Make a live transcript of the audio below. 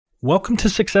Welcome to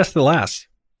Success That Lasts,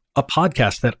 a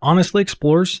podcast that honestly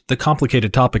explores the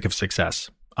complicated topic of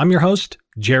success. I'm your host,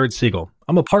 Jared Siegel.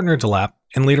 I'm a partner at DeLapp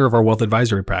and leader of our wealth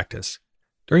advisory practice.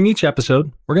 During each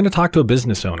episode, we're going to talk to a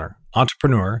business owner,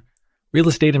 entrepreneur, real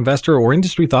estate investor, or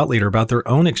industry thought leader about their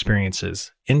own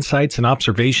experiences, insights, and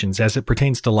observations as it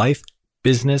pertains to life,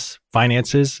 business,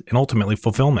 finances, and ultimately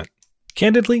fulfillment.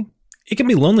 Candidly, it can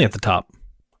be lonely at the top.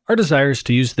 Our desire is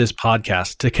to use this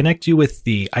podcast to connect you with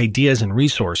the ideas and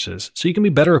resources so you can be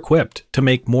better equipped to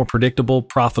make more predictable,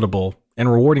 profitable,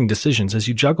 and rewarding decisions as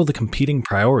you juggle the competing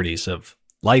priorities of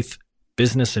life,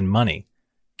 business, and money.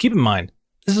 Keep in mind,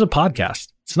 this is a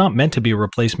podcast. It's not meant to be a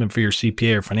replacement for your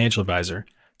CPA or financial advisor,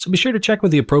 so be sure to check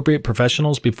with the appropriate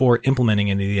professionals before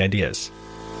implementing any of the ideas.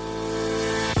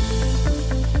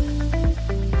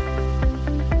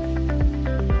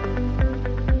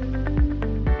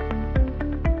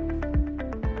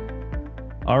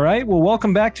 All right. Well,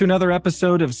 welcome back to another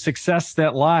episode of Success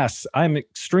That Lasts. I'm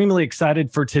extremely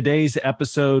excited for today's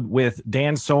episode with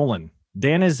Dan Solon.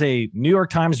 Dan is a New York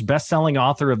Times bestselling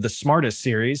author of the Smartest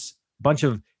series, a bunch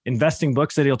of investing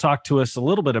books that he'll talk to us a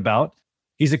little bit about.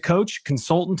 He's a coach,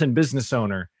 consultant, and business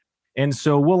owner. And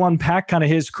so we'll unpack kind of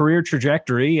his career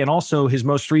trajectory and also his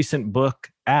most recent book,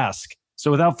 Ask.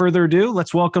 So without further ado,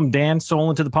 let's welcome Dan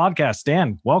Solon to the podcast.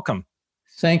 Dan, welcome.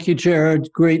 Thank you,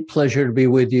 Jared. Great pleasure to be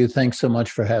with you. Thanks so much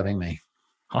for having me.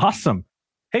 Awesome.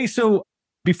 Hey, so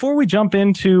before we jump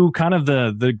into kind of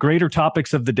the greater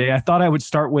topics of the day, I thought I would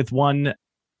start with one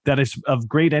that is of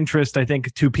great interest, I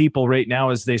think, to people right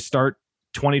now as they start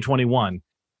 2021.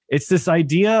 It's this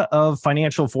idea of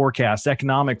financial forecasts,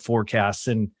 economic forecasts.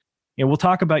 And we'll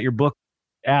talk about your book,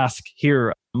 Ask,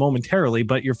 here momentarily,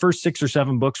 but your first 6 or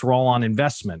 7 books were all on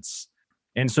investments.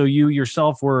 And so you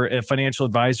yourself were a financial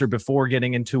advisor before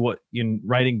getting into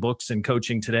writing books and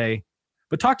coaching today.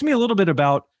 But talk to me a little bit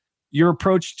about your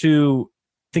approach to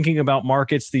thinking about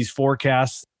markets, these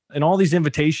forecasts, and all these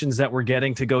invitations that we're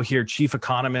getting to go hear chief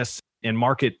economists and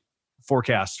market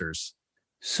forecasters.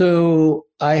 So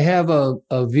I have a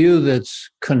view that's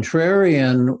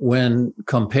contrarian when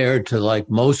compared to like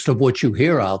most of what you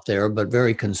hear out there, but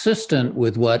very consistent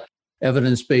with what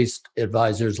evidence-based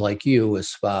advisors like you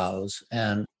espouse.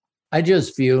 And I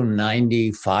just view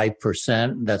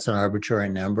 95%, that's an arbitrary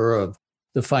number, of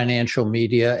the financial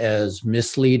media as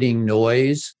misleading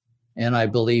noise. And I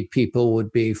believe people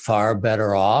would be far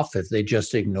better off if they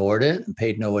just ignored it and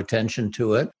paid no attention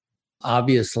to it.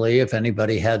 Obviously, if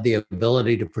anybody had the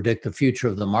ability to predict the future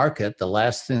of the market, the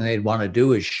last thing they'd want to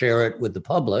do is share it with the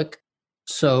public.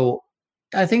 So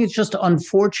I think it's just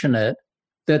unfortunate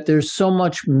that there's so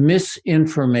much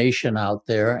misinformation out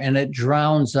there and it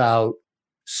drowns out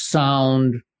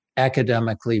sound,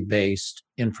 academically based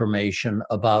information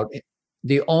about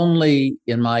the only,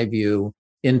 in my view,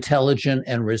 intelligent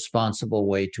and responsible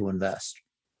way to invest.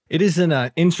 It is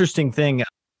an interesting thing.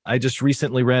 I just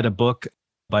recently read a book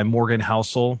by Morgan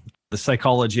Housel, The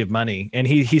Psychology of Money. And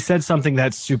he said something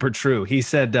that's super true. He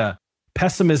said,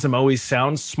 pessimism always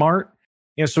sounds smart.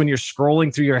 So when you're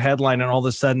scrolling through your headline and all of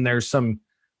a sudden there's some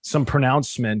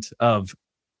pronouncement of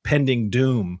pending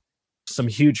doom, some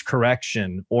huge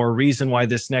correction, or reason why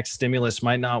this next stimulus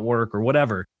might not work or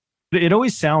whatever. It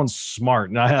always sounds smart.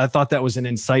 And I thought that was an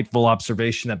insightful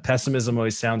observation, that pessimism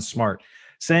always sounds smart.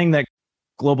 Saying that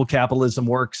global capitalism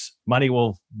works, money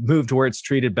will move to where it's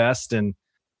treated best and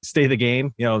stay the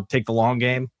game, take the long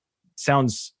game,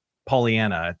 sounds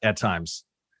Pollyanna at times.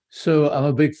 So I'm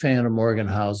a big fan of Morgan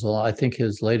Housel. I think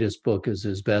his latest book is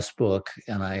his best book,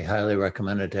 and I highly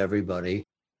recommend it to everybody.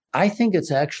 I think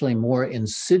it's actually more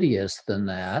insidious than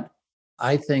that.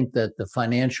 I think that the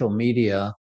financial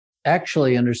media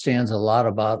actually understands a lot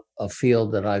about a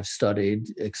field that I've studied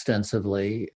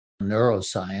extensively,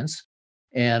 neuroscience,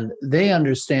 and they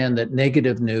understand that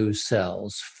negative news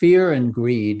sells, fear and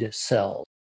greed sells.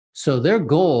 So their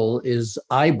goal is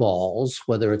eyeballs,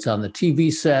 whether it's on the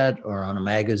TV set or on a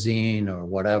magazine or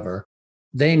whatever.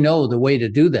 They know the way to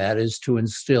do that is to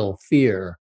instill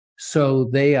fear. So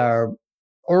they are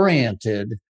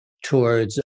oriented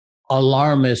towards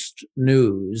alarmist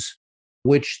news,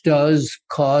 which does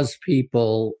cause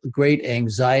people great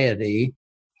anxiety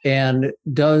and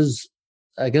does,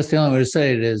 I guess the only way to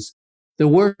say it is, the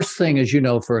worst thing, as you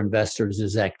know, for investors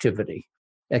is activity.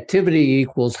 Activity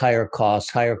equals higher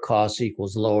costs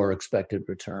equals lower expected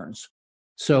returns.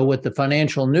 So what the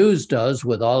financial news does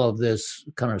with all of this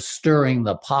kind of stirring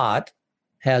the pot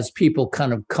has people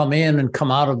kind of come in and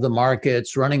come out of the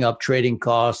markets, running up trading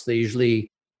costs. They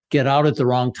usually get out at the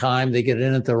wrong time. They get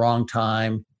in at the wrong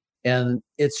time. And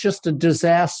it's just a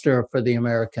disaster for the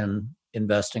American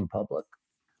investing public.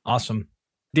 Awesome.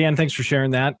 Dan, thanks for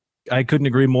sharing that. I couldn't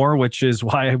agree more, which is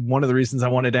why one of the reasons I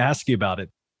wanted to ask you about it.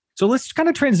 So let's kind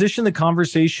of transition the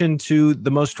conversation to the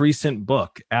most recent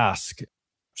book, Ask.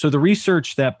 So the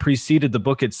research that preceded the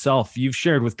book itself, you've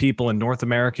shared with people in North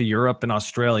America, Europe, and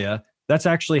Australia. That's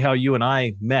actually how you and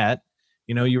I met.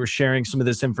 You were sharing some of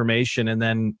this information, and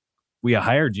then we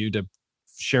hired you to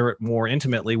share it more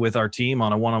intimately with our team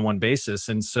on a one-on-one basis.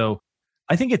 And so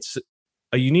I think it's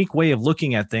a unique way of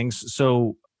looking at things.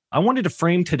 So I wanted to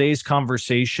frame today's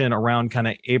conversation around kind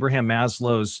of Abraham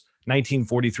Maslow's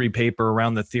 1943 paper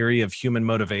around the theory of human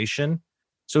motivation.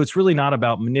 So it's really not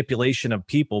about manipulation of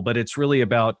people, but it's really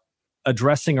about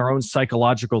addressing our own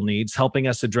psychological needs, helping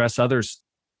us address others'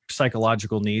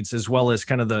 psychological needs, as well as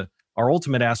kind of our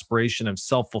ultimate aspiration of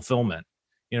self-fulfillment.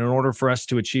 In order for us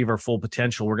to achieve our full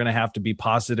potential, we're going to have to be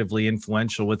positively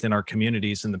influential within our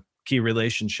communities and the key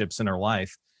relationships in our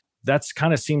life. That's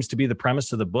kind of seems to be the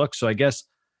premise of the book. So I guess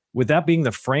with that being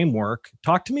the framework,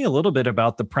 talk to me a little bit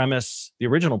about the premise, the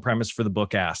original premise for the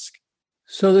book Ask.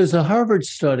 So there's a Harvard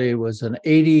study, it was an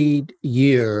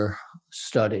 80-year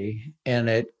study, and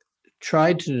it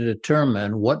tried to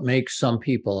determine what makes some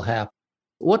people happy.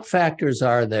 What factors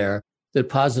are there that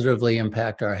positively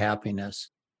impact our happiness?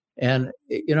 And,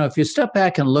 if you step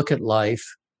back and look at life,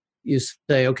 you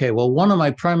say, okay, well, one of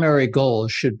my primary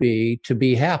goals should be to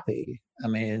be happy. I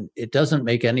mean, it doesn't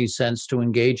make any sense to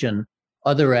engage in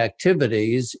other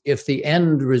activities if the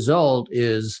end result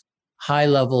is high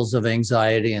levels of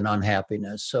anxiety and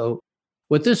unhappiness. So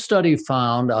what this study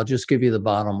found, I'll just give you the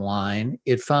bottom line,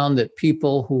 it found that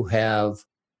people who have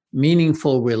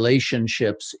meaningful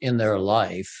relationships in their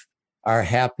life are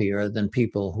happier than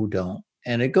people who don't.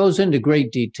 And it goes into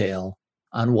great detail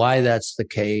on why that's the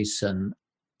case, and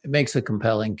it makes a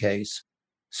compelling case.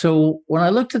 So when I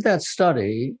looked at that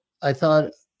study, I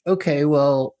thought, okay,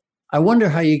 well, I wonder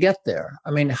how you get there.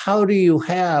 I mean,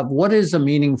 what is a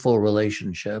meaningful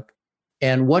relationship?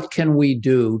 And what can we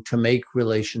do to make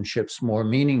relationships more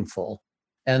meaningful?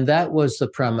 And that was the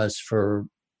premise for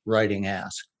writing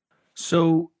Ask.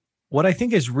 So what I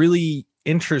think is really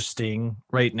interesting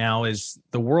right now is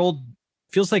the world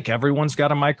feels like everyone's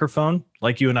got a microphone,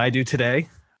 like you and I do today.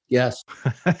 Yes.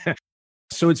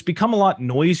 So it's become a lot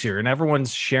noisier and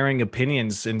everyone's sharing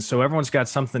opinions. And so everyone's got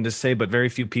something to say, but very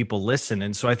few people listen.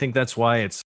 And so I think that's why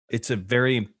it's a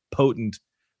very potent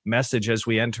message as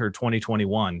we enter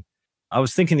 2021. I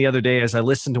was thinking the other day as I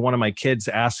listened to one of my kids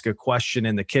ask a question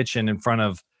in the kitchen in front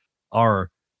of our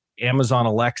Amazon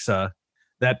Alexa,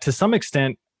 that to some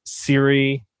extent,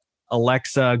 Siri,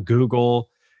 Alexa, Google,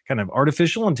 kind of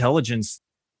artificial intelligence,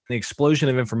 the explosion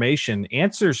of information,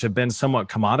 answers have been somewhat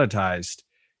commoditized.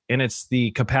 And it's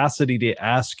the capacity to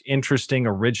ask interesting,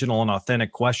 original, and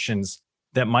authentic questions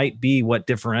that might be what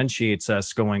differentiates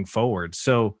us going forward.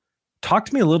 So talk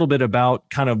to me a little bit about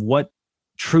kind of what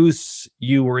truths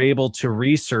you were able to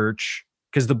research,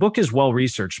 because the book is well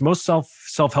researched. Most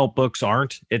self-help books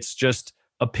aren't. It's just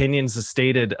opinions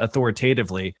stated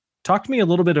authoritatively. Talk to me a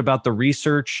little bit about the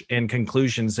research and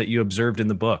conclusions that you observed in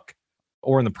the book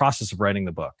or in the process of writing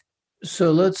the book.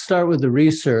 So let's start with the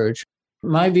research.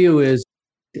 My view is,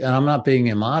 and I'm not being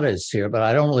immodest here, but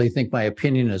I don't really think my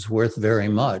opinion is worth very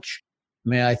much. I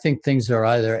mean, I think things are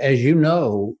either, as you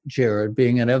know, Jared,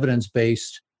 being an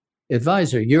evidence-based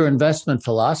advisor, your investment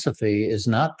philosophy is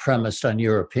not premised on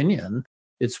your opinion.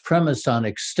 It's premised on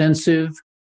extensive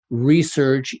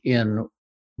research in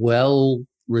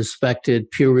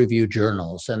well-respected peer-reviewed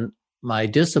journals. And my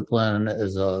discipline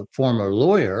as a former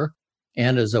lawyer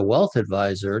and as a wealth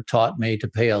advisor taught me to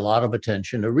pay a lot of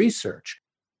attention to research.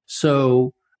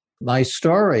 So my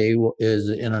story is,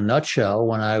 in a nutshell,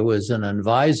 when I was an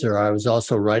advisor, I was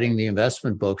also writing the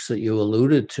investment books that you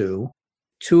alluded to.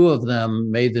 Two of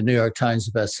them made the New York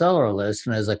Times bestseller list.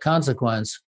 And as a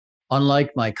consequence,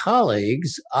 unlike my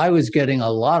colleagues, I was getting a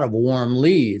lot of warm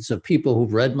leads of people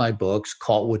who've read my books,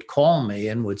 would call me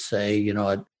and would say,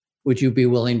 would you be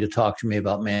willing to talk to me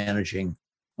about managing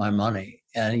my money?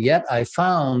 And yet I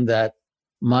found that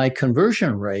my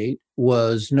conversion rate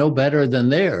was no better than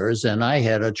theirs, and I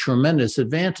had a tremendous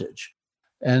advantage.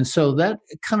 And so that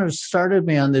kind of started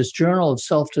me on this journal of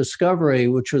self-discovery,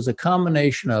 which was a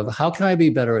combination of how can I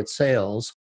be better at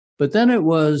sales? But then it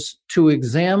was to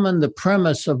examine the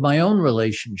premise of my own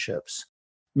relationships,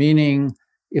 meaning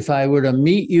if I were to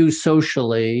meet you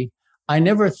socially, I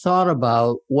never thought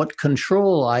about what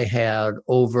control I had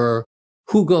over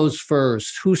who goes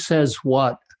first, who says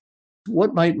what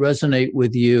might resonate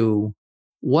with you,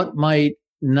 what might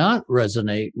not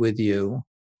resonate with you.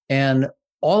 And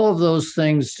all of those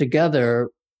things together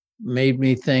made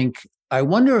me think, I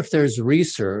wonder if there's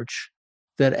research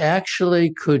that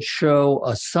actually could show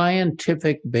a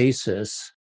scientific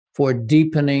basis for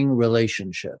deepening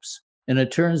relationships. And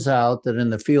it turns out that in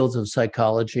the fields of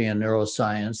psychology and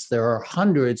neuroscience, there are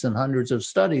hundreds and hundreds of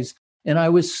studies, and I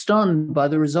was stunned by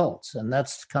the results. And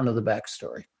that's kind of the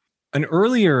backstory. An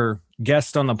earlier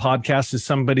guest on the podcast is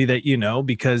somebody that you know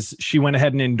because she went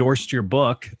ahead and endorsed your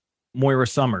book, Moira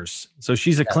Summers. So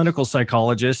she's a clinical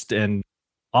psychologist and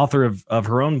author of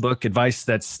her own book, Advice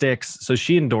That Sticks. So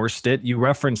she endorsed it. You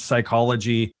referenced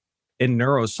psychology and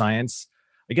neuroscience.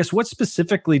 I guess what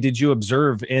specifically did you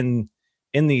observe in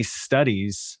these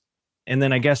studies? And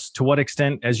then I guess to what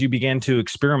extent, as you began to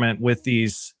experiment with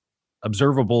these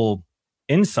observable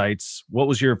insights, what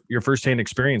was your firsthand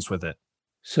experience with it?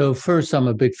 So first, I'm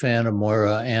a big fan of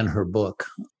Moira and her book.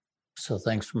 So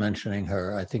thanks for mentioning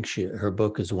her. I think her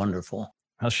book is wonderful.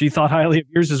 Well, she thought highly of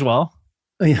yours as well.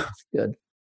 Yeah, good.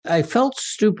 I felt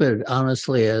stupid,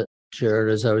 honestly,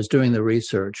 Jared, as I was doing the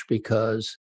research,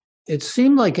 because it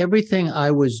seemed like everything I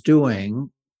was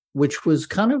doing, which was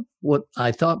kind of what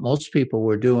I thought most people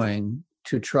were doing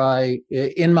to try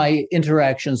in my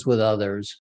interactions with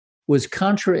others, was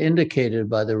contraindicated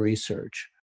by the research,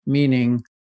 meaning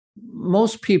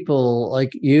most people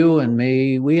like you and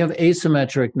me, we have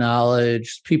asymmetric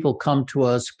knowledge. People come to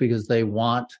us because they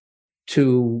want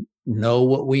to know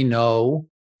what we know.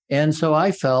 And so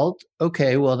I felt,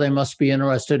 okay, well, they must be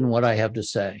interested in what I have to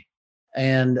say.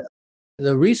 And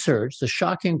the research, the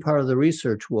shocking part of the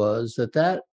research was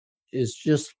that is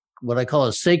just what I call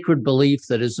a sacred belief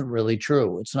that isn't really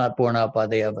true. It's not borne out by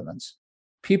the evidence.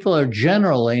 People are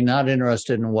generally not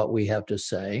interested in what we have to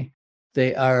say.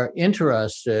 They are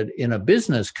interested in a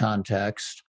business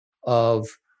context of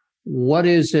what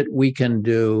is it we can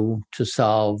do to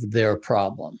solve their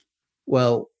problem.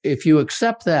 Well, if you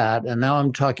accept that, and now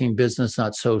I'm talking business,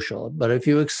 not social, but if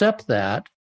you accept that,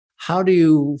 how do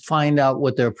you find out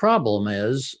what their problem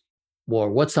is or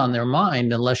what's on their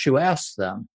mind unless you ask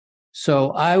them?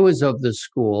 So I was of the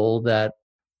school that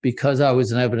because I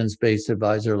was an evidence-based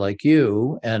advisor like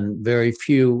you, and very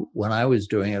few, when I was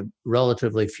doing it,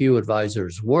 relatively few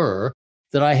advisors were,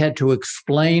 that I had to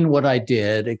explain what I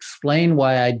did, explain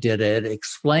why I did it,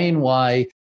 explain why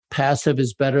passive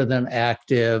is better than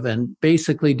active, and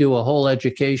basically do a whole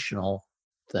educational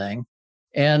thing.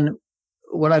 And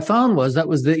what I found was that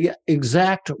was the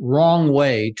exact wrong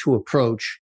way to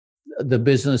approach the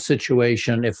business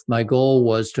situation if my goal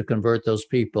was to convert those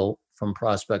people from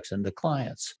prospects into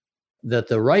clients. That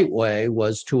the right way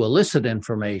was to elicit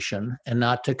information and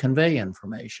not to convey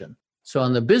information. So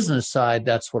on the business side,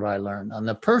 that's what I learned. On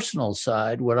the personal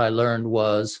side, what I learned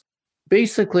was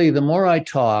basically the more I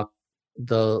talk,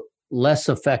 the less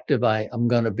effective I'm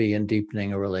going to be in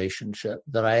deepening a relationship.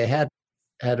 That I had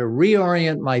to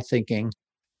reorient my thinking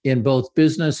in both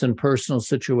business and personal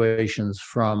situations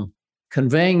from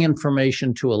conveying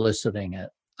information to eliciting it.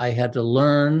 I had to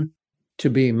learn to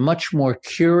be much more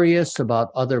curious about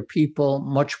other people,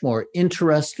 much more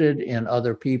interested in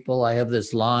other people. I have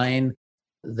this line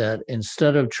that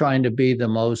instead of trying to be the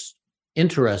most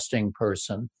interesting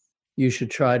person, you should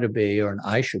try to be, or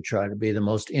I should try to be the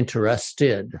most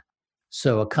interested.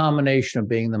 So a combination of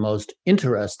being the most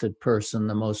interested person,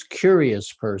 the most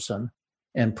curious person,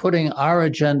 and putting our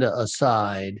agenda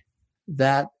aside,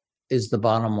 that is the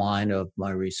bottom line of my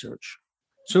research.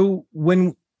 So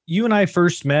when you and I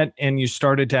first met and you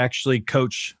started to actually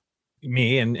coach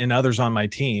me and others on my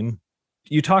team,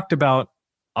 you talked about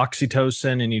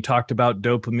oxytocin and you talked about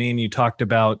dopamine, you talked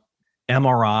about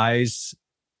MRIs.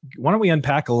 Why don't we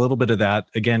unpack a little bit of that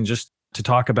again, just to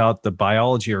talk about the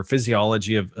biology or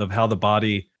physiology of how the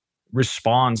body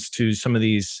responds to some of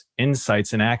these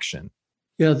insights in action?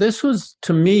 Yeah, this was,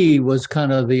 to me, was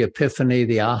kind of the epiphany,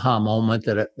 the aha moment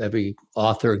that every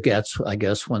author gets, I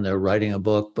guess, when they're writing a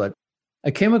book. But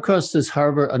I came across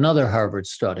another Harvard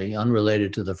study,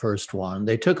 unrelated to the first one.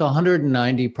 They took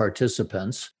 190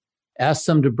 participants, asked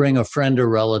them to bring a friend or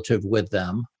relative with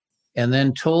them, and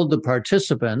then told the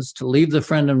participants to leave the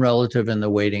friend and relative in the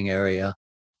waiting area,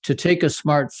 to take a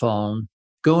smartphone,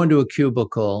 go into a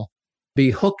cubicle, be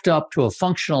hooked up to a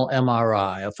functional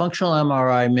MRI. A functional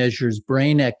MRI measures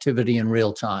brain activity in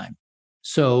real time.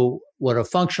 So what a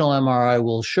functional MRI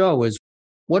will show is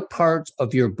what parts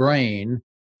of your brain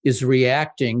is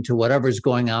reacting to whatever's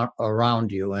going on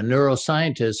around you. And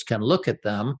neuroscientists can look at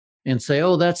them and say,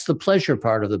 oh, that's the pleasure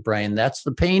part of the brain. That's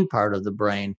the pain part of the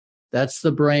brain. That's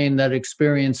the brain that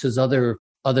experiences other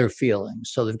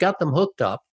feelings. So they've got them hooked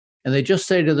up and they just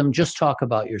say to them, just talk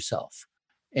about yourself.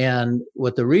 And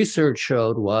what the research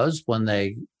showed was when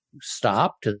they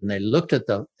stopped and they looked at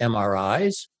the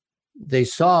MRIs, they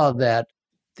saw that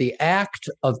the act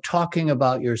of talking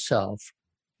about yourself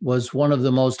was one of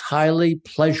the most highly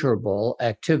pleasurable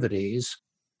activities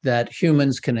that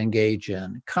humans can engage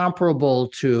in, comparable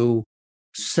to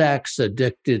sex,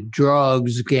 addicted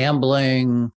drugs,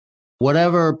 gambling,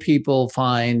 whatever people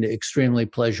find extremely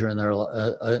pleasure in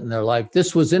their life.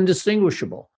 This was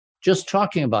indistinguishable, just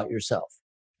talking about yourself.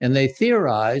 And they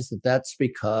theorize that that's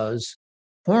because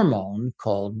hormone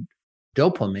called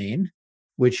dopamine,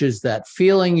 which is that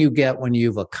feeling you get when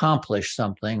you've accomplished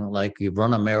something, like you've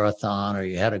run a marathon or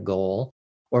you had a goal,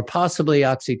 or possibly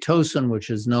oxytocin, which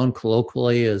is known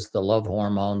colloquially as the love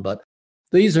hormone. But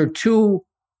these are two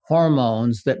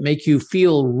hormones that make you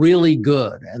feel really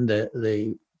good. And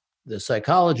the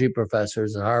psychology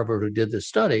professors at Harvard who did the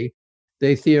study,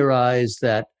 they theorize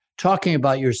that talking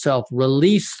about yourself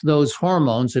release those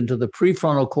hormones into the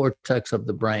prefrontal cortex of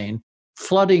the brain,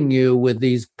 flooding you with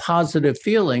these positive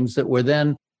feelings that were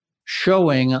then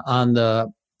showing on the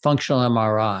functional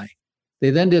MRI.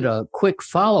 They then did a quick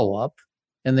follow-up,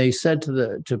 and they said to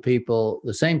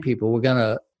the same people, we're going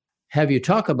to have you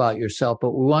talk about yourself,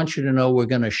 but we want you to know we're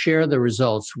going to share the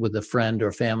results with a friend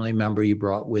or family member you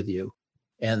brought with you.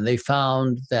 And they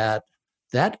found that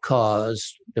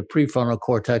caused the prefrontal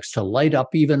cortex to light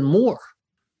up even more,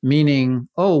 meaning,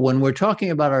 when we're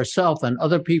talking about ourselves and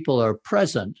other people are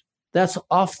present, that's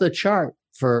off the chart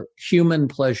for human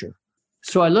pleasure.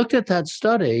 So I looked at that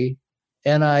study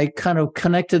and I kind of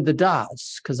connected the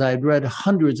dots because I had read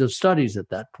hundreds of studies at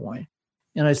that point.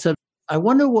 And I said, I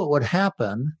wonder what would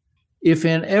happen if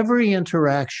in every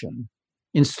interaction,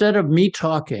 instead of me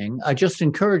talking, I just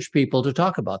encourage people to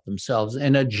talk about themselves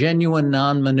in a genuine,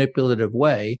 non-manipulative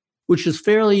way, which is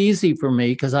fairly easy for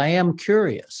me because I am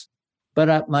curious.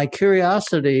 But my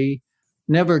curiosity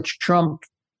never trumped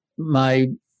my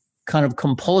kind of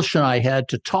compulsion I had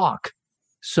to talk.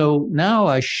 So now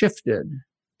I shifted,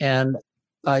 and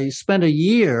I spent a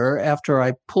year after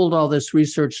I pulled all this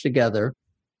research together,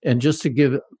 and just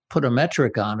to put a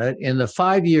metric on it, in the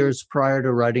 5 years prior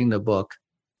to writing the book,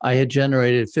 I had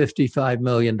generated $55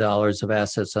 million of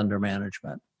assets under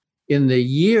management. In the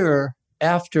year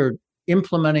after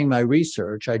implementing my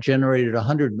research, I generated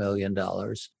 $100 million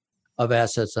of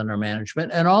assets under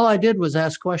management. And all I did was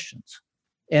ask questions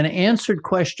and answered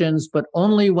questions, but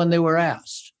only when they were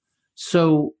asked.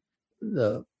 So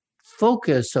the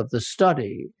focus of the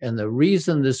study and the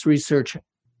reason this research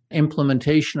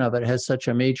implementation of it has such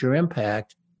a major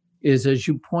impact is, as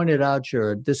you pointed out,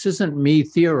 Jared, this isn't me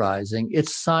theorizing,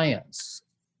 it's science.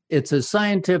 It's as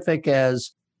scientific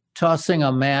as tossing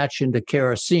a match into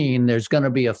kerosene, there's going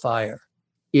to be a fire.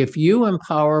 If you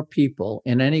empower people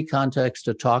in any context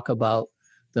to talk about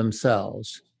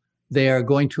themselves, they are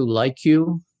going to like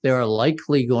you, they are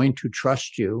likely going to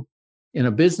trust you. In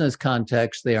a business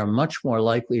context, they are much more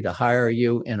likely to hire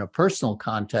you. In a personal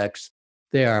context,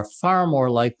 they are far more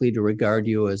likely to regard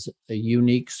you as a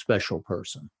unique, special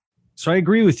person. So I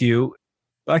agree with you.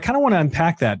 I kind of want to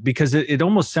unpack that because it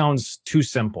almost sounds too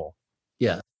simple.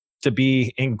 Yeah. To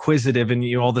be inquisitive and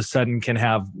you all of a sudden can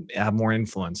have more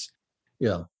influence.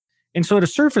 Yeah. And so at a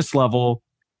surface level,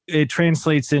 it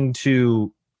translates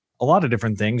into a lot of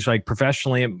different things. Like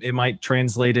professionally, it might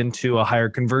translate into a higher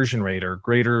conversion rate or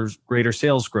greater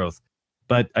sales growth.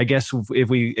 But I guess if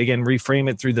we, again, reframe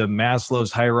it through the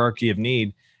Maslow's hierarchy of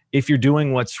need, if you're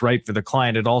doing what's right for the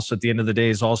client, it also, at the end of the day,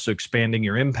 is also expanding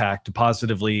your impact to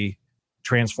positively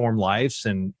transform lives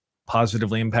and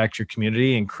positively impact your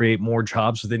community and create more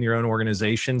jobs within your own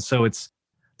organization. So it's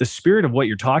the spirit of what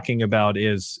you're talking about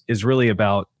is really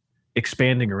about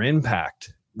expanding your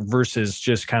impact versus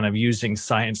just kind of using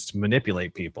science to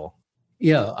manipulate people.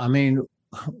 Yeah, I mean,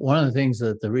 one of the things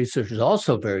that the research is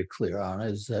also very clear on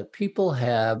is that people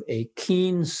have a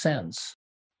keen sense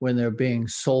when they're being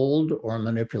sold or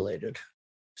manipulated.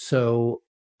 So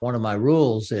one of my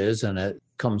rules is, and it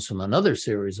comes from another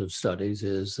series of studies,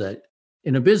 is that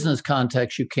in a business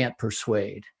context, you can't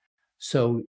persuade.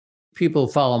 So people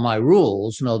who follow my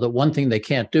rules know that one thing they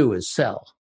can't do is sell.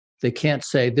 They can't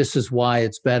say, this is why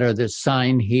it's better, this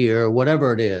sign here,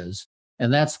 whatever it is.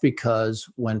 And that's because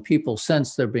when people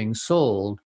sense they're being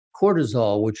sold,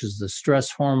 cortisol, which is the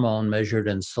stress hormone measured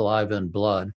in saliva and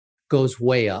blood, goes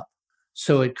way up.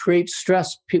 So it creates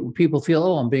stress. People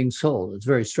feel, I'm being sold. It's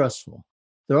very stressful.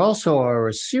 There also are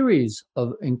a series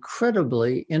of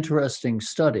incredibly interesting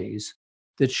studies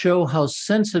that show how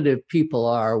sensitive people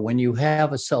are when you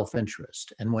have a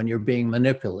self-interest and when you're being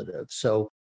manipulative.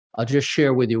 So I'll just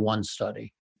share with you one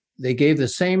study. They gave the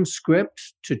same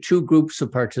script to two groups of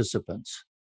participants.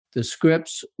 The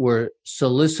scripts were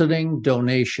soliciting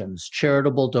donations,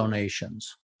 charitable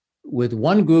donations. With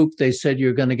one group, they said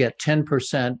you're going to get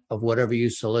 10% of whatever you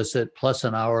solicit plus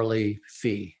an hourly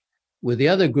fee. With the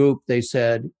other group, they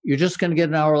said you're just going to get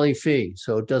an hourly fee.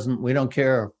 So we don't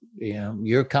care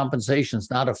Your compensation is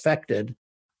not affected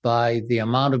by the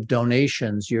amount of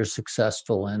donations you're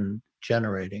successful in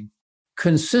generating.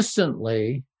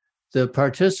 Consistently, the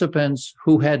participants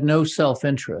who had no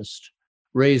self-interest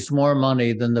raised more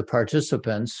money than the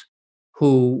participants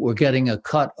who were getting a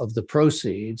cut of the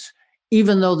proceeds,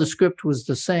 even though the script was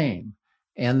the same.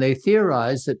 And they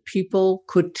theorized that people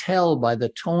could tell by the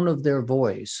tone of their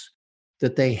voice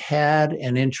that they had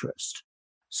an interest.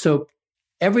 So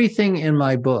everything in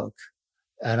my book,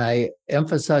 and I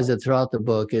emphasize it throughout the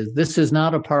book, is this is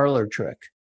not a parlor trick.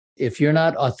 If you're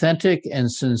not authentic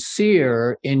and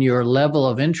sincere in your level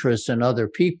of interest in other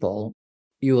people,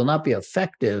 you will not be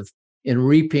effective in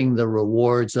reaping the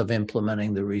rewards of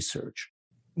implementing the research.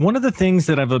 One of the things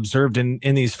that I've observed in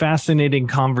these fascinating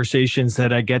conversations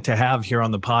that I get to have here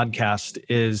on the podcast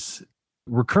is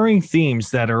recurring themes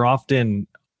that are often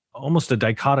almost a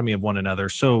dichotomy of one another.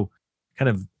 So kind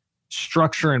of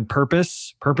structure and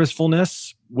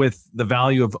purposefulness with the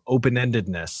value of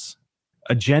open-endedness,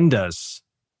 agendas,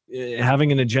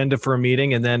 having an agenda for a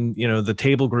meeting, and then, the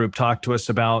table group talked to us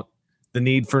about the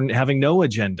need for having no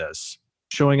agendas,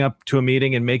 showing up to a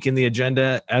meeting and making the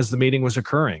agenda as the meeting was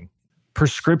occurring.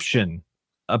 Prescription,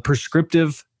 a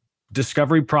prescriptive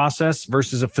discovery process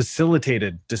versus a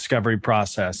facilitated discovery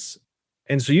process.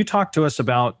 And so you talked to us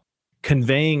about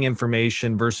conveying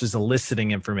information versus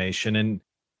eliciting information. And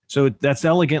so that's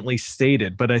elegantly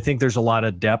stated, but I think there's a lot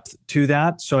of depth to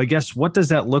that. So I guess, what does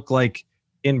that look like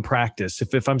in practice?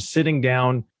 If I'm sitting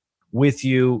down with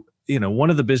you, one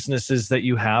of the businesses that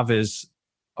you have is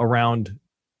around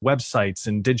websites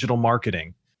and digital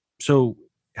marketing. So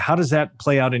how does that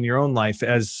play out in your own life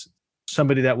as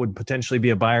somebody that would potentially be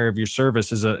a buyer of your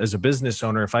service as a business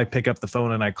owner? If I pick up the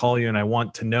phone and I call you and I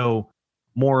want to know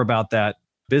more about that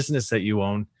business that you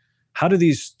own, how do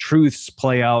these truths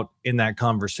play out in that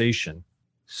conversation?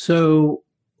 So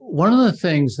one of the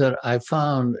things that I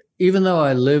found, even though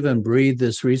I live and breathe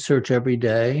this research every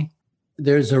day,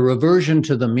 there's a reversion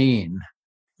to the mean,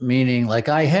 meaning like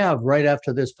I have right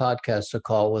after this podcast a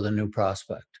call with a new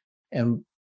prospect. And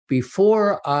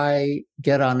before I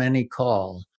get on any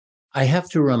call, I have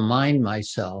to remind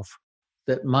myself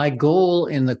that my goal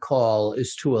in the call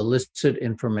is to elicit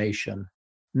information,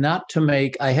 not to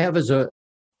make, I have as a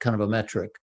kind of a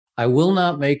metric, I will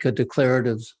not make a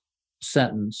declarative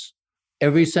sentence.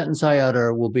 Every sentence I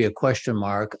utter will be a question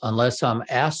mark unless I'm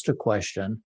asked a question,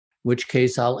 in which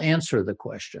case I'll answer the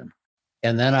question.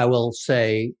 And then I will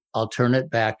say, I'll turn it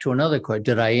back to another question.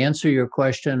 Did I answer your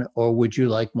question, or would you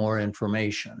like more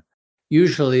information?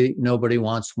 Usually nobody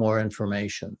wants more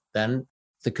information. Then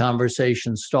the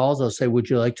conversation stalls. I'll say, would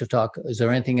you like to talk? Is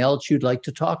there anything else you'd like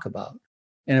to talk about?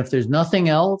 And if there's nothing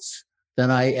else,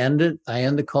 then I end it. I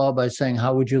end the call by saying,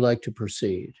 how would you like to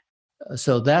proceed?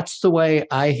 So that's the way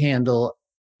I handle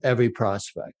every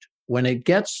prospect. When it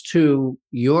gets to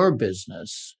your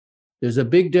business, there's a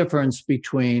big difference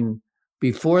between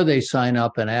before they sign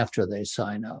up and after they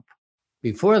sign up.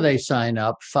 Before they sign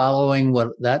up, following what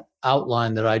that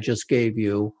outline that I just gave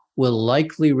you will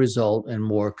likely result in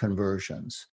more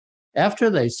conversions. After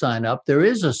they sign up, there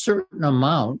is a certain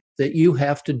amount that you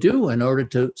have to do in order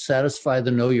to satisfy the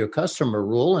know your customer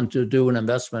rule and to do an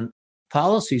investment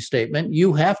policy statement.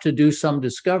 You have to do some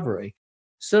discovery.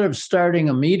 Instead of starting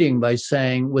a meeting by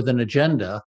saying, with an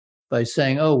agenda, by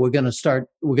saying, oh, we're going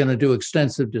to do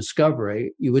extensive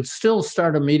discovery, you would still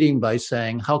start a meeting by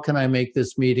saying, how can I make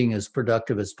this meeting as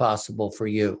productive as possible for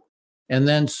you? And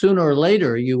then sooner or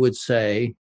later, you would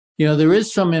say, there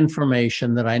is some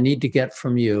information that I need to get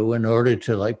from you in order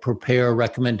to prepare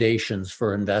recommendations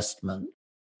for investment.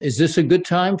 Is this a good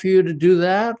time for you to do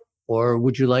that? Or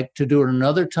would you like to do it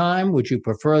another time? Would you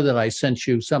prefer that I sent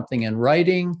you something in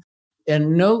writing?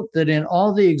 And note that in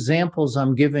all the examples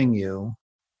I'm giving you,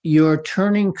 you're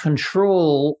turning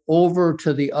control over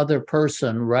to the other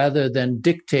person rather than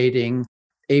dictating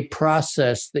a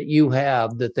process that you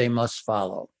have that they must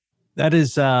follow. That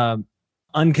is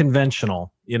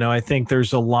unconventional. I think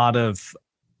there's a lot of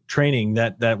training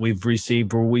that we've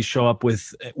received where we show up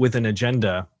with an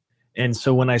agenda. And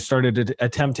so when I started to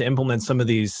attempt to implement some of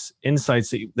these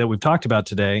insights that we've talked about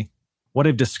today, what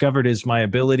I've discovered is my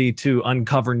ability to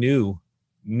uncover new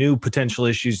potential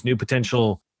issues, new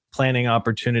potential planning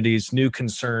opportunities, new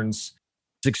concerns.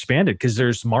 It's expanded because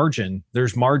there's margin.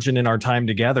 There's margin in our time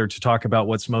together to talk about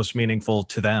what's most meaningful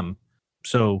to them.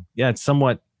 So yeah, it's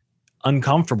somewhat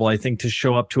uncomfortable, I think, to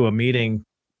show up to a meeting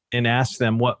and ask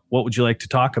them, what would you like to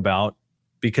talk about?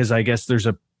 Because I guess there's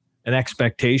an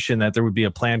expectation that there would be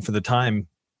a plan for the time.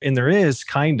 And there is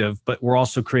kind of, but we're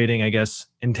also creating, I guess,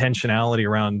 intentionality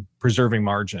around preserving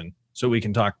margin so we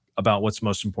can talk about what's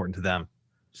most important to them.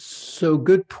 So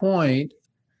good point.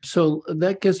 So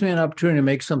that gives me an opportunity to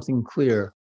make something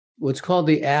clear. What's called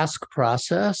the ask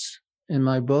process in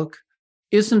my book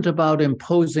isn't about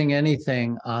imposing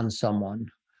anything on someone.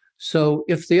 So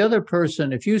if the other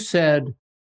person, if you said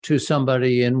to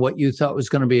somebody in what you thought was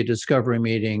going to be a discovery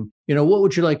meeting, what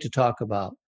would you like to talk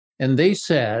about? And they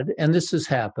said, and this has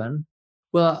happened,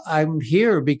 well, I'm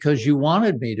here because you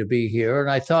wanted me to be here. And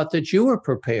I thought that you were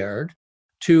prepared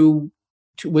to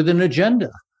with an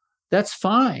agenda. That's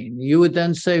fine. You would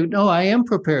then say, no, I am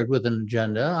prepared with an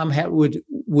agenda.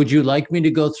 Would you like me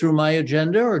to go through my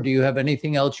agenda, or do you have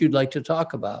anything else you'd like to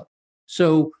talk about?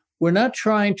 So we're not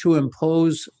trying to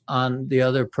impose on the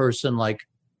other person like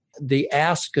the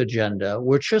ask agenda.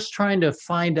 We're just trying to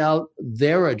find out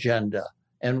their agenda.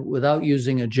 And without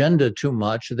using agenda too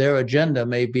much, their agenda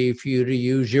may be for you to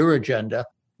use your agenda,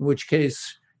 in which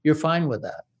case you're fine with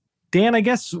that. Dan, I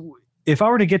guess if I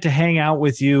were to get to hang out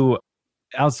with you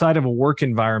outside of a work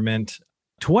environment,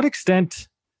 to what extent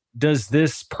does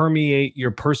this permeate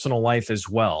your personal life as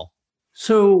well?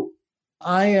 So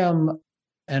I am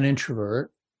an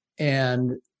introvert,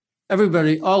 and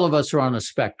all of us are on a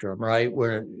spectrum, right?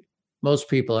 Where most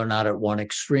people are not at one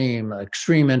extreme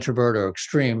introvert or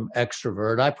extreme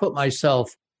extrovert. I put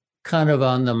myself kind of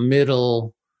on the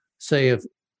middle. Say if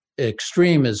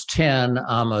extreme is 10,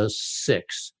 I'm a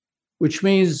 6, which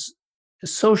means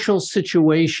social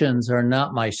situations are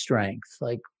not my strength,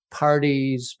 like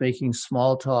parties, making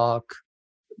small talk.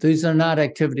 These are not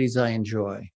activities I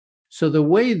enjoy. So the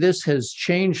way this has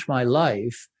changed my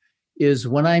life is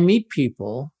when I meet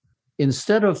people,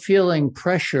 instead of feeling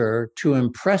pressure to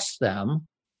impress them,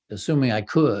 assuming I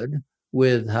could,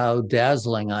 with how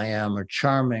dazzling I am or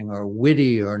charming or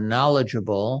witty or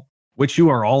knowledgeable. Which you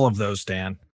are all of those,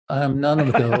 Dan. I'm none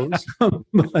of those.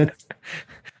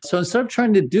 So instead of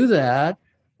trying to do that,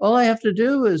 all I have to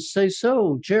do is say,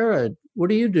 so, Jared, what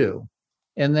do you do?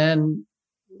 And then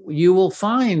you will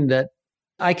find that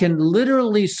I can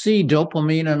literally see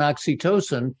dopamine and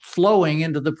oxytocin flowing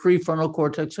into the prefrontal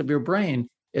cortex of your brain,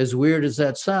 as weird as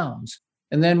that sounds.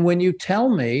 And then when you tell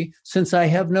me, since I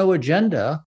have no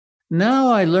agenda, now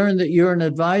I learn that you're an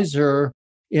advisor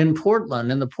in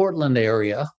Portland, in the Portland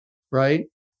area, right?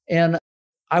 And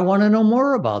I want to know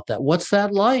more about that. What's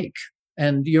that like?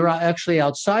 And you're actually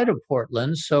outside of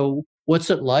Portland. So what's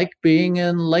it like being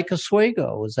in Lake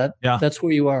Oswego? That's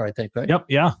where you are, I think, right? Yep.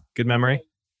 Yeah. Good memory.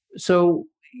 So,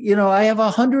 I have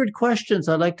 100 questions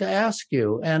I'd like to ask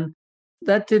you. And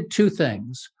that did two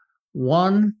things.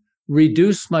 One,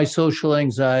 reduce my social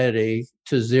anxiety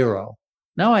to 0.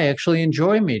 Now I actually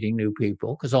enjoy meeting new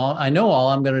people because I know all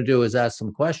I'm going to do is ask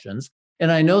some questions.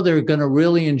 And I know they're going to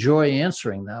really enjoy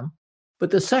answering them. But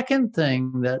the second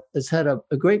thing that has had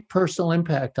a great personal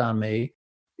impact on me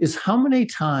is how many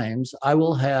times I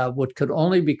will have what could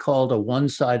only be called a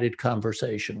one-sided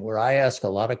conversation where I ask a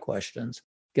lot of questions,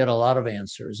 get a lot of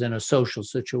answers in a social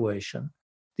situation.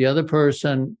 The other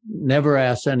person never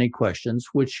asks any questions,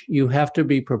 which you have to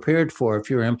be prepared for if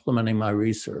you're implementing my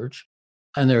research.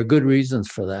 And there are good reasons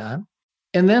for that.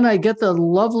 And then I get the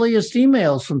loveliest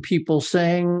emails from people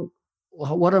saying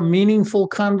what a meaningful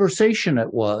conversation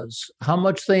it was, how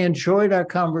much they enjoyed our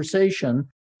conversation,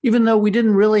 even though we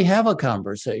didn't really have a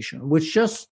conversation, which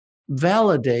just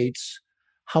validates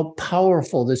how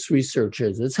powerful this research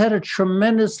is. It's had a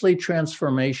tremendously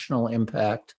transformational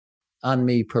impact on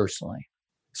me personally.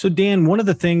 So Dan, one of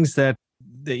the things that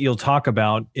you'll talk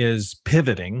about is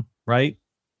pivoting, right?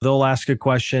 They'll ask a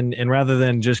question, and rather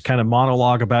than just kind of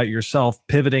monologue about yourself,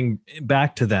 pivoting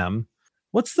back to them.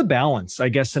 What's the balance, I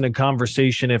guess, in a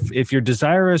conversation if you're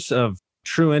desirous of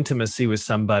true intimacy with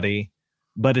somebody,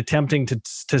 but attempting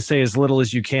to say as little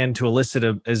as you can to elicit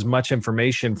as much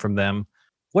information from them?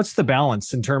 What's the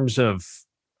balance in terms of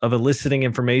eliciting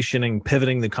information and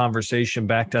pivoting the conversation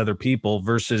back to other people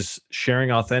versus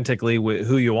sharing authentically with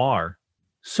who you are?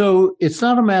 So it's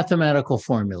not a mathematical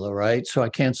formula, right? So I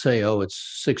can't say,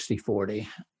 it's 60-40.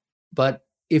 But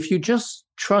if you just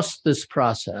trust this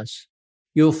process,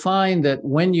 you'll find that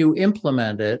when you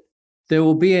implement it, there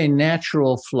will be a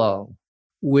natural flow.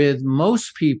 With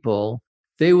most people,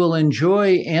 they will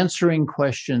enjoy answering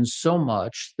questions so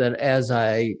much that, as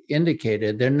I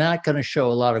indicated, they're not going to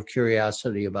show a lot of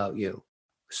curiosity about you.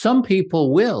 Some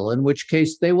people will, in which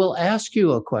case they will ask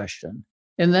you a question.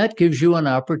 And that gives you an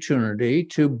opportunity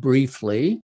to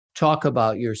briefly talk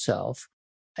about yourself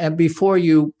and before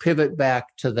you pivot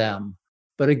back to them.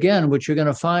 But again, what you're going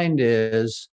to find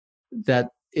is that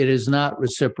it is not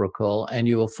reciprocal. And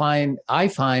I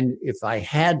find if I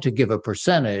had to give a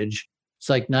percentage, it's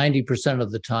like 90%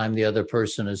 of the time the other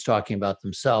person is talking about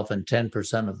themselves and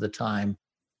 10% of the time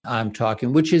I'm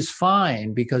talking, which is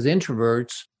fine because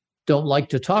introverts don't like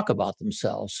to talk about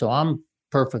themselves. So I'm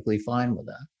perfectly fine with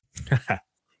that. I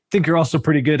think you're also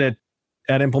pretty good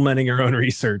at implementing your own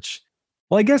research.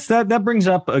 Well, I guess that brings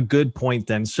up a good point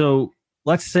then. So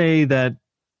let's say that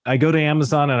I go to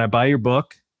Amazon and I buy your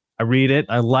book, I read it,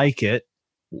 I like it.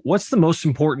 What's the most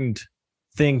important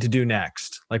thing to do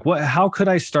next? Like how could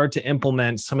I start to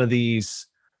implement some of these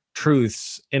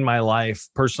truths in my life,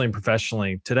 personally and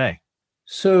professionally today?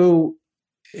 So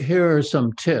here are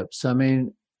some tips. I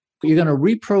mean, you're going to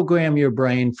reprogram your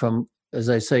brain from, as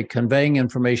I say, conveying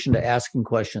information to asking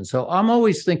questions. So I'm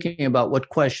always thinking about what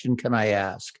question can I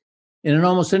ask? And in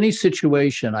almost any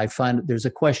situation, I find that there's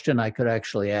a question I could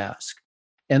actually ask.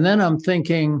 And then I'm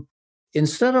thinking,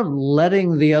 instead of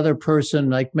letting the other person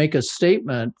like make a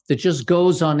statement that just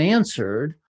goes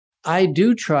unanswered, I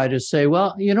do try to say,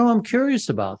 well, I'm curious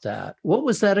about that. What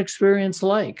was that experience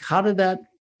like?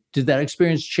 Did that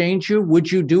experience change you?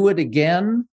 Would you do it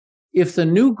again? If the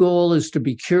new goal is to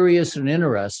be curious and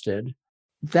interested,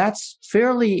 that's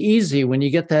fairly easy when you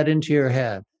get that into your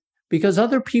head because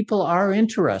other people are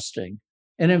interesting.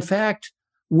 And in fact,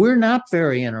 we're not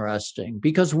very interesting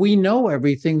because we know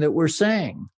everything that we're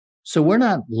saying. So we're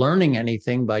not learning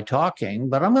anything by talking,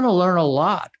 but I'm going to learn a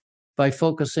lot by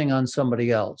focusing on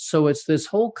somebody else. So it's this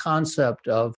whole concept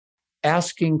of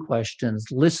asking questions,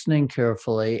 listening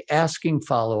carefully, asking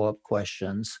follow-up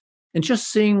questions, and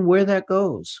just seeing where that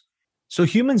goes. So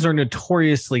humans are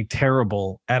notoriously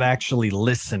terrible at actually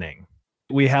listening.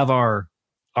 We have our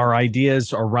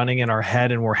ideas are running in our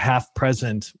head and we're half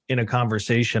present in a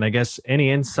conversation. I guess any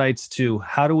insights to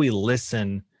how do we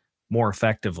listen more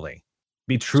effectively?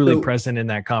 Be truly present in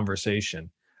that conversation,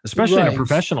 especially in a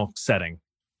professional setting.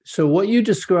 So what you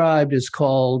described is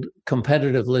called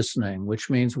competitive listening, which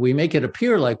means we make it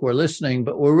appear like we're listening,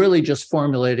 but we're really just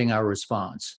formulating our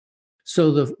response.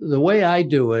 So the way I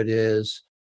do it is,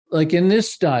 like in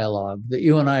this dialogue that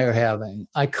you and I are having,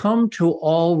 I come to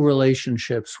all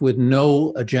relationships with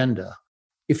no agenda.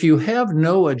 If you have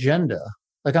no agenda,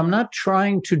 like I'm not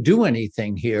trying to do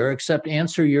anything here except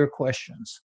answer your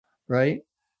questions, right?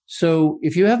 So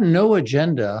if you have no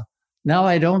agenda, now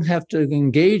I don't have to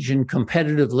engage in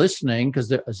competitive listening because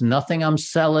there's nothing I'm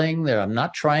selling there. I'm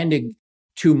not trying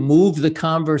to move the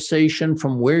conversation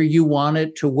from where you want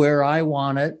it to where I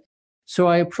want it. So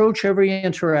I approach every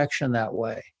interaction that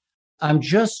way. I'm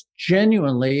just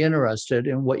genuinely interested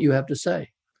in what you have to say.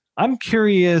 I'm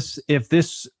curious if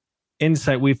this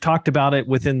insight, we've talked about it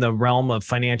within the realm of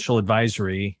financial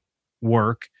advisory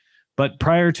work, but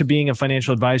prior to being a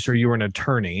financial advisor, you were an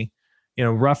attorney.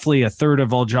 Roughly a third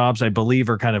of all jobs, I believe,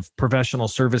 are kind of professional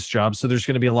service jobs. So there's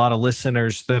going to be a lot of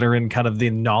listeners that are in kind of the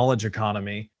knowledge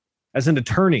economy. As an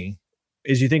attorney,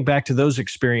 as you think back to those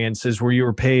experiences where you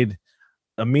were paid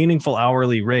a meaningful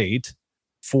hourly rate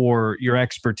for your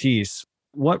expertise,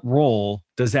 what role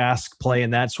does Ask play in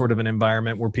that sort of an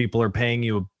environment where people are paying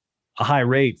you a high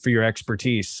rate for your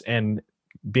expertise and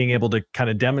being able to kind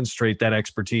of demonstrate that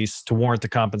expertise to warrant the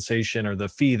compensation or the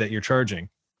fee that you're charging?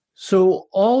 So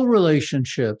all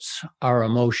relationships are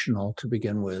emotional to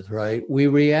begin with, right? We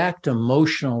react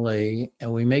emotionally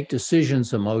and we make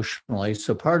decisions emotionally.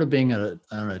 So part of being an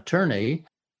attorney,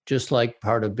 just like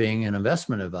part of being an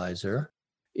investment advisor,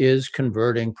 is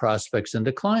converting prospects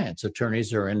into clients.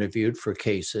 Attorneys are interviewed for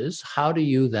cases. How do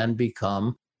you then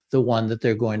become the one that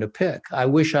they're going to pick? I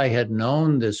wish I had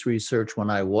known this research when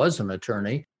I was an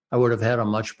attorney. I would have had a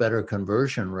much better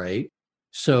conversion rate.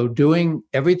 So doing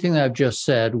everything that I've just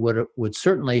said would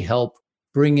certainly help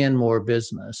bring in more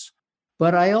business.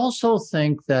 But I also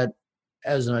think that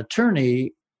as an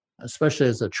attorney, especially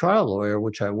as a trial lawyer,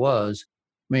 which I was,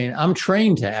 I'm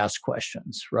trained to ask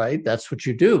questions, right? That's what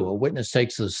you do. A witness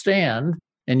takes the stand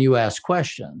and you ask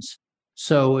questions.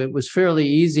 So it was fairly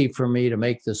easy for me to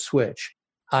make the switch.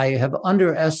 I have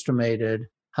underestimated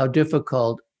how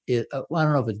difficult I don't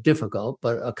know if it's difficult,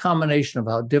 but a combination of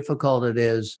how difficult it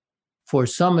is for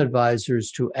some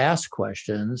advisors to ask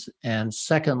questions. And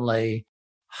secondly,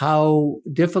 how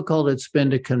difficult it's been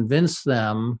to convince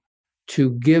them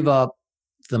to give up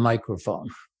the microphone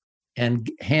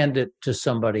and hand it to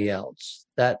somebody else.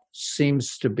 That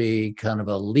seems to be kind of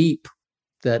a leap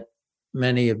that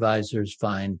many advisors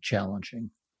find challenging.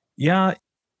 Yeah.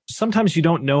 Sometimes you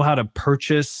don't know how to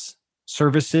purchase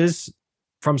services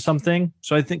from something.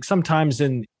 So I think sometimes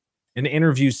in an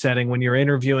interview setting, when you're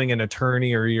interviewing an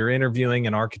attorney or you're interviewing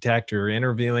an architect or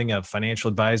interviewing a financial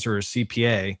advisor or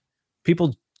CPA,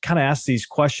 people kind of ask these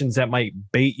questions that might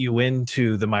bait you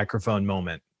into the microphone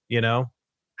moment.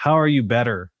 How are you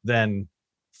better than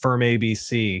firm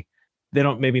ABC? they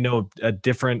don't maybe know a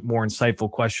different, more insightful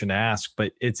question to ask,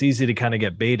 but it's easy to kind of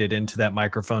get baited into that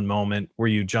microphone moment where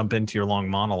you jump into your long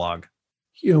monologue.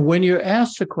 When you're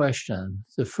asked a question,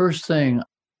 the first thing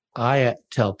I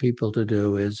tell people to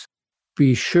do is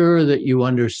be sure that you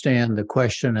understand the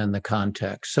question and the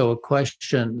context. So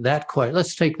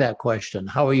let's take that question.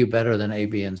 How are you better than A,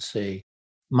 B, and C?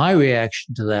 My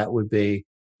reaction to that would be,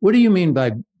 what do you mean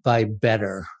by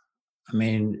better? I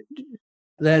mean,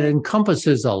 that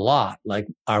encompasses a lot. Like,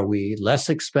 are we less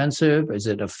expensive? Is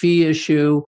it a fee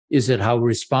issue? Is it how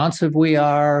responsive we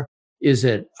are? Is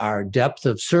it our depth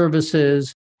of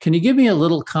services? Can you give me a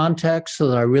little context so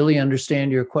that I really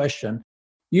understand your question?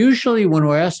 Usually when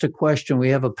we're asked a question, we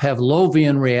have a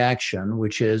Pavlovian reaction,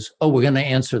 which is, oh, we're going to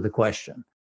answer the question.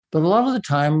 But a lot of the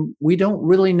time, we don't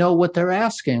really know what they're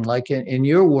asking. Like in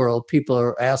your world, people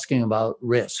are asking about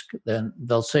risk. Then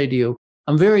they'll say to you,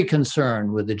 I'm very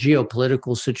concerned with the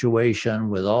geopolitical situation,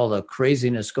 with all the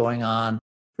craziness going on,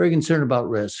 very concerned about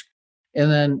risk.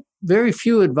 And then very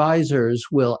few advisors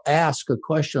will ask a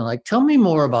question like, tell me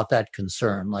more about that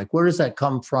concern. Like, where does that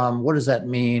come from? What does that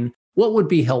mean? What would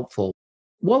be helpful?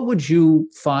 What would you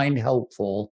find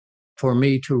helpful for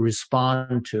me to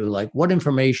respond to? Like, what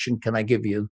information can I give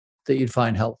you that you'd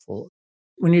find helpful?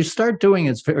 When you start doing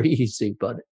it, it's very easy,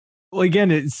 but well,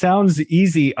 again, it sounds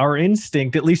easy. Our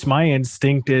instinct, at least my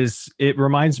instinct, is it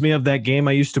reminds me of that game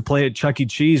I used to play at Chuck E.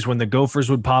 Cheese when the Gophers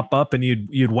would pop up and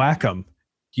you'd whack them.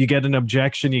 You get an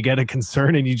objection, you get a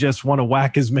concern, and you just want to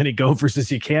whack as many Gophers as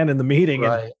you can in the meeting,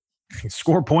 right, and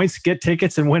score points, get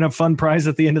tickets, and win a fun prize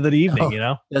at the end of the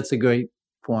evening. That's a great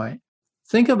point.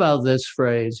 Think about this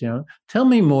phrase. Tell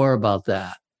me more about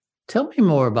that. Tell me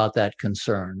more about that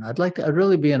concern. I'd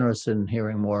really be interested in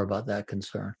hearing more about that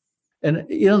concern. And,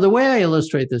 the way I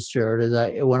illustrate this, Jared,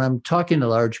 is when I'm talking to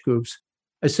large groups,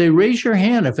 I say, raise your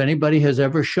hand if anybody has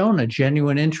ever shown a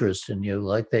genuine interest in you.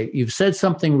 Like you've said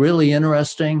something really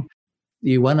interesting.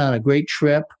 You went on a great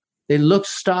trip. They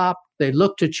stopped, they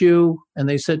looked at you and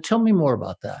they said, tell me more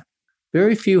about that.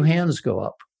 Very few hands go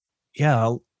up.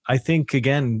 Yeah. I think,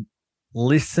 again,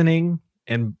 listening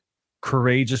and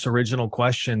courageous original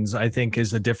questions, I think,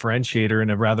 is a differentiator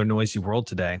in a rather noisy world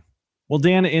today. Well,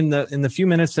 Dan, in the few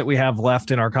minutes that we have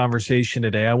left in our conversation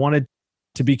today, I wanted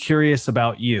to be curious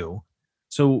about you.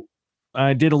 So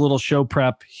I did a little show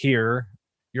prep here.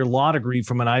 Your law degree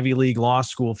from an Ivy League law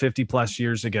school 50 plus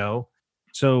years ago.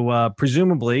 So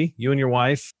presumably you and your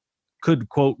wife could,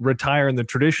 quote, retire in the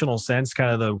traditional sense,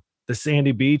 kind of the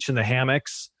sandy beach and the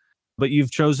hammocks, but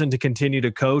you've chosen to continue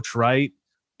to coach, write,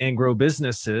 and grow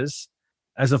businesses.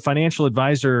 As a financial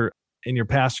advisor in your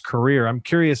past career, I'm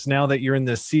curious, now that you're in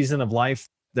this season of life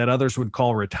that others would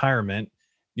call retirement,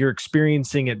 you're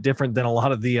experiencing it different than a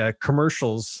lot of the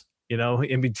commercials,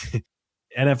 in between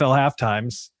NFL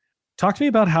halftimes. Talk to me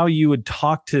about how you would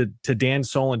talk to Dan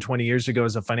Solon 20 years ago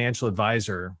as a financial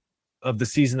advisor of the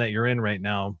season that you're in right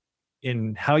now,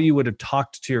 in how you would have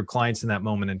talked to your clients in that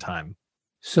moment in time.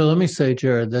 So let me say,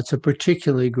 Jared, that's a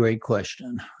particularly great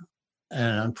question.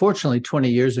 And unfortunately, 20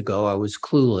 years ago, I was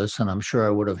clueless, and I'm sure I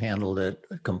would have handled it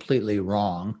completely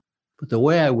wrong. But the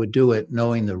way I would do it,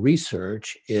 knowing the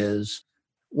research, is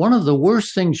one of the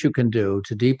worst things you can do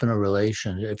to deepen a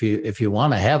relationship. If you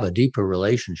want to have a deeper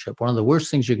relationship, one of the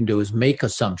worst things you can do is make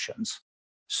assumptions.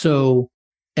 So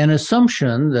an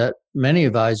assumption that many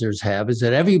advisors have is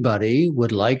that everybody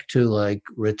would like to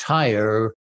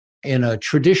retire in a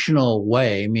traditional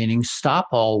way, meaning stop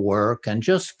all work and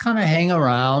just kind of hang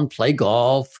around, play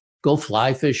golf, go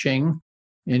fly fishing,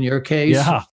 in your case.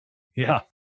 Yeah.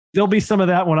 There'll be some of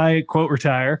that when I, quote,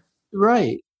 retire.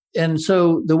 Right. And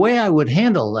so the way I would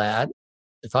handle that,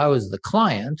 if I was the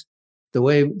client, the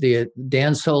way the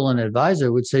Dan Solon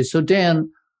advisor would say, so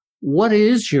Dan, what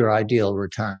is your ideal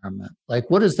retirement? Like,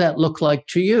 what does that look like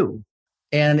to you?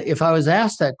 And if I was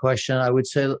asked that question, I would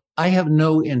say, I have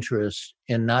no interest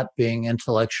in not being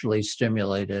intellectually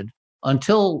stimulated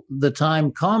until the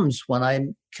time comes when I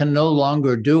can no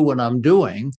longer do what I'm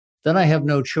doing. Then I have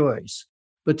no choice.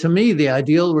 But to me, the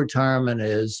ideal retirement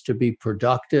is to be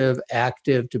productive,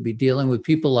 active, to be dealing with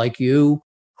people like you,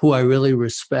 who I really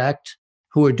respect,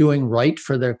 who are doing right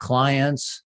for their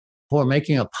clients, who are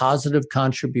making a positive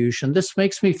contribution. This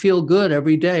makes me feel good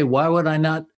every day. Why would I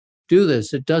not do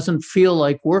this? It doesn't feel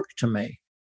like work to me.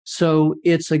 So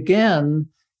it's, again,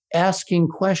 asking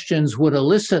questions would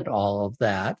elicit all of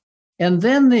that. And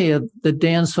then the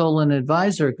Dan Solon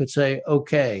advisor could say,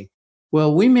 okay,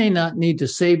 well, we may not need to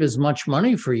save as much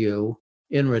money for you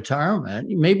in retirement.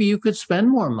 Maybe you could spend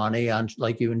more money on,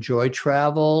 like, you enjoy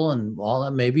travel and all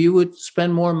that. Maybe you would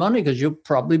spend more money because you'll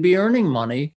probably be earning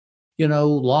money,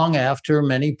 long after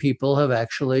many people have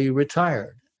actually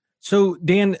retired. So,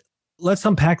 Dan, let's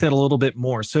unpack that a little bit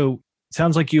more. So, it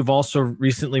sounds like you've also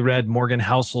recently read Morgan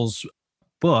Housel's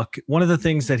book. One of the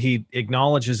things that he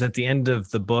acknowledges at the end of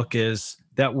the book is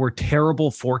that we're terrible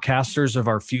forecasters of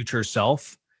our future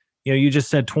self. You just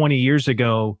said 20 years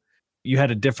ago, you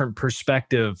had a different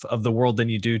perspective of the world than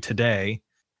you do today.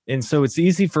 And so it's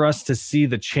easy for us to see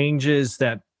the changes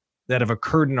that have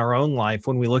occurred in our own life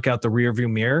when we look out the rearview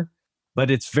mirror.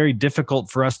 But it's very difficult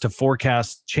for us to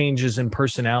forecast changes in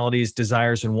personalities,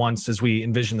 desires, and wants as we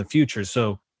envision the future.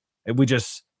 So we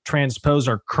just transpose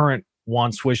our current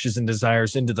wants, wishes, and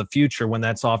desires into the future when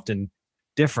that's often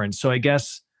different. So I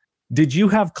guess, did you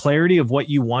have clarity of what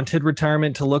you wanted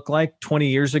retirement to look like 20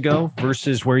 years ago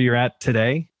versus where you're at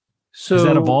today? Has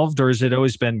that evolved or has it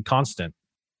always been constant?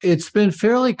 It's been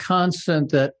fairly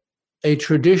constant that a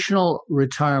traditional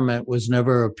retirement was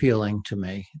never appealing to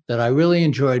me. That I really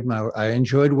enjoyed I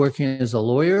enjoyed working as a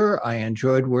lawyer. I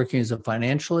enjoyed working as a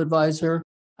financial advisor.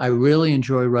 I really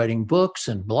enjoy writing books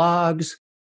and blogs.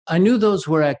 I knew those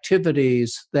were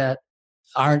activities that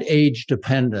aren't age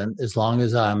dependent as long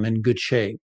as I'm in good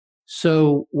shape.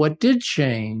 So what did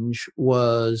change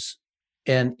was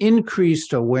an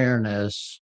increased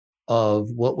awareness of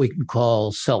what we can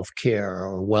call self-care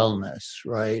or wellness,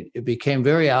 right? It became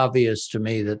very obvious to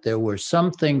me that there were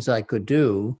some things I could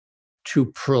do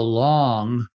to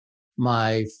prolong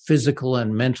my physical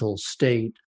and mental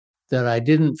state that I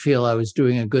didn't feel I was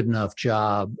doing a good enough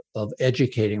job of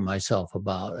educating myself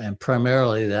about. And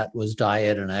primarily that was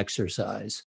diet and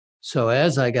exercise. So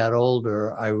as I got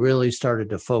older, I really started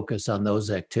to focus on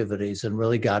those activities and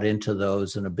really got into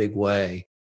those in a big way.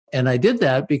 And I did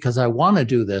that because I want to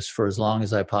do this for as long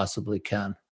as I possibly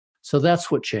can. So that's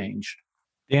what changed.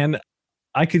 Dan,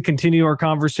 I could continue our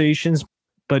conversations,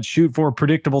 but shoot for a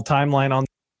predictable timeline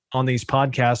on these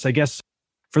podcasts. I guess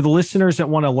for the listeners that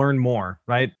want to learn more,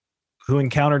 right, who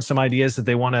encountered some ideas that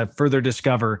they want to further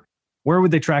discover, where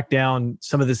would they track down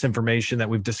some of this information that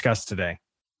we've discussed today?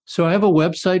 So I have a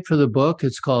website for the book.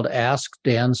 It's called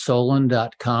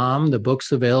AskDanSolon.com. The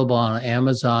book's available on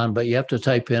Amazon, but you have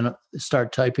to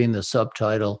start typing the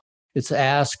subtitle. It's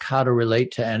Ask How to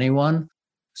Relate to Anyone.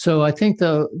 So I think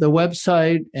the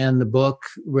website and the book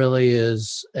really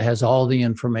has all the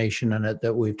information in it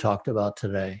that we've talked about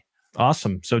today.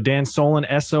 Awesome. So Dan Solon,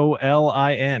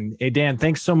 Solin. Hey, Dan,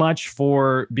 thanks so much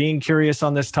for being curious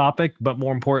on this topic, but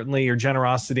more importantly, your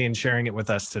generosity in sharing it with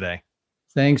us today.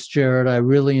 Thanks, Jared. I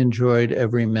really enjoyed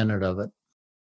every minute of it.